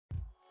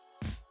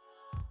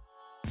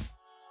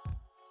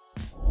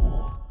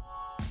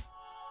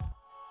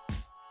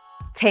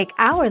Take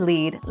our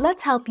lead,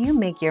 let's help you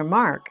make your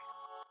mark.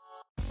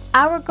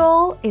 Our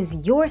goal is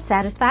your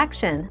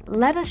satisfaction.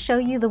 Let us show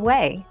you the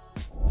way.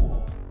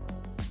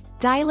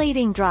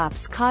 Dilating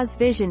drops cause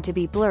vision to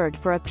be blurred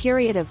for a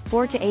period of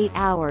 4 to 8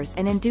 hours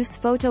and induce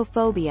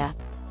photophobia,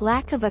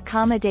 lack of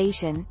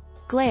accommodation,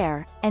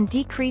 glare, and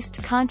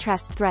decreased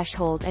contrast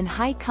threshold and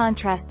high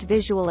contrast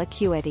visual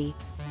acuity.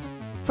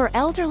 For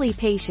elderly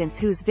patients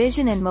whose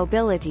vision and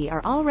mobility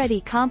are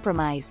already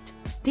compromised,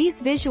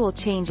 these visual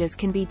changes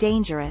can be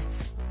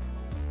dangerous.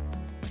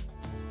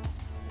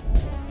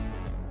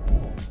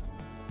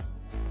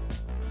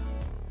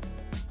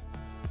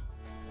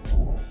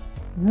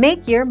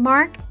 Make your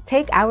mark,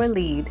 take our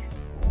lead.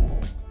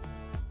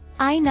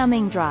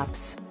 Eye-numbing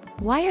drops.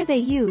 Why are they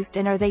used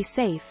and are they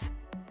safe?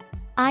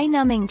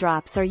 Eye-numbing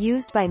drops are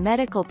used by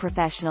medical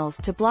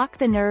professionals to block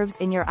the nerves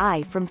in your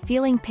eye from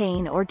feeling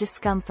pain or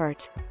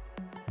discomfort.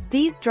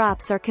 These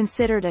drops are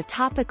considered a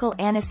topical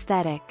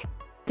anesthetic.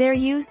 They're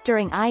used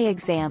during eye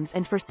exams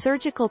and for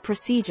surgical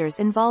procedures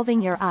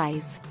involving your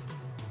eyes.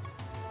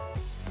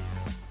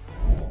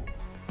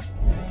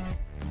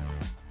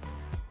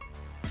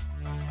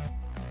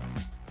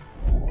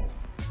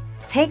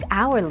 Take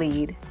our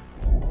lead.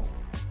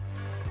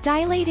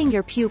 Dilating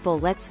your pupil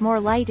lets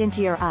more light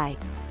into your eye,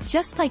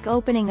 just like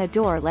opening a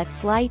door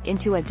lets light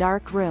into a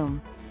dark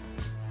room.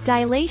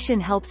 Dilation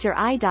helps your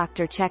eye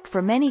doctor check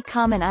for many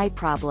common eye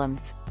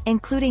problems,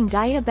 including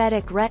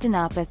diabetic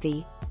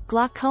retinopathy,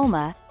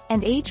 glaucoma,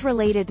 and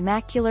age-related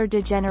macular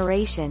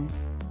degeneration,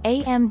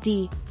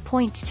 AMD.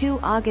 2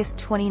 August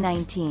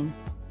 2019.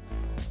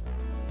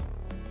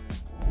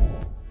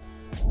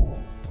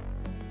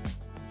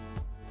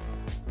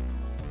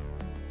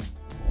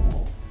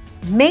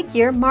 Make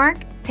your mark,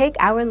 take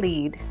our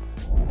lead.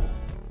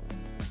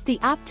 The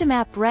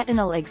OptiMap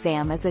retinal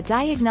exam is a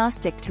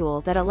diagnostic tool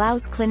that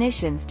allows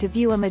clinicians to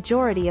view a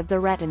majority of the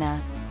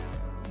retina.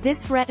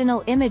 This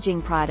retinal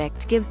imaging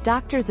product gives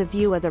doctors a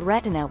view of the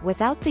retina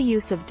without the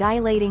use of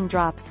dilating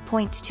drops.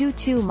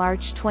 22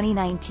 March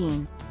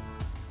 2019.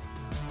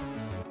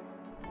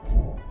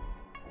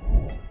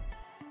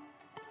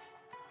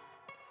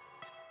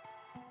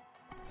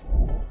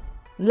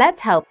 Let's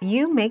help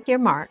you make your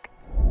mark.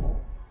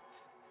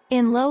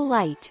 In low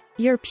light,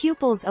 your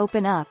pupils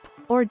open up,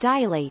 or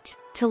dilate,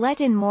 to let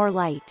in more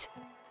light.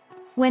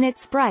 When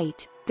it's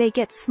bright, they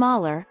get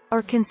smaller,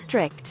 or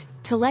constrict,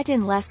 to let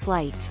in less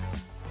light.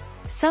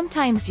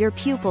 Sometimes your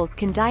pupils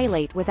can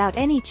dilate without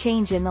any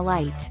change in the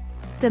light.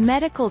 The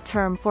medical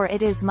term for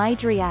it is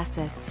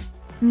mydriasis.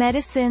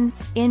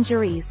 Medicines,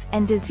 injuries,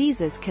 and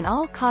diseases can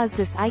all cause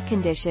this eye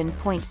condition.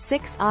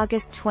 6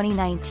 August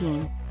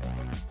 2019.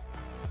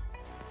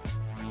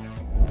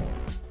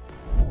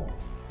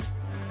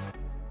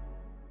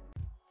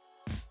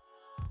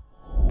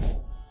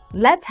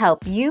 Let's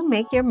help you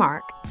make your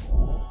mark.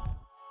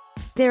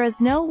 There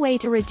is no way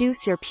to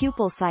reduce your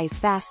pupil size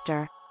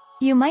faster.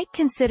 You might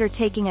consider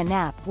taking a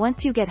nap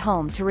once you get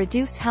home to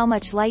reduce how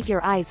much light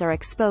your eyes are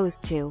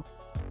exposed to.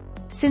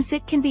 Since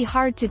it can be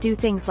hard to do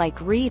things like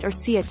read or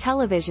see a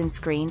television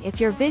screen if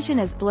your vision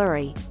is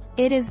blurry,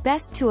 it is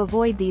best to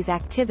avoid these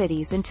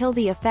activities until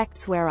the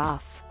effects wear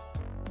off.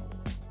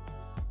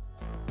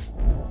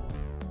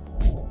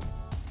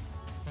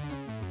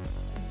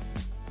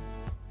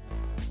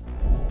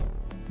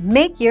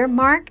 Make your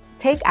mark,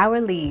 take our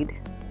lead.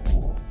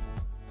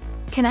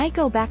 Can I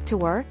go back to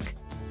work?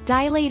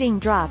 Dilating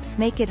drops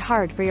make it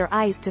hard for your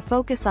eyes to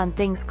focus on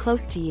things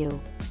close to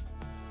you.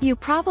 You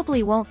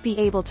probably won't be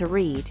able to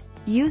read,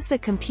 use the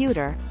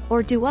computer,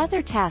 or do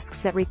other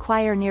tasks that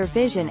require near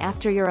vision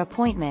after your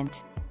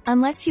appointment,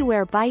 unless you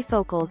wear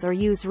bifocals or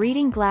use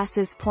reading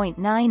glasses.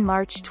 9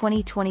 March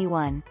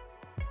 2021.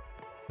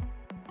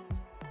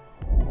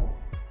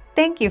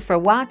 Thank you for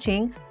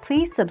watching.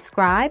 Please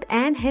subscribe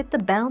and hit the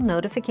bell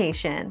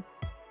notification.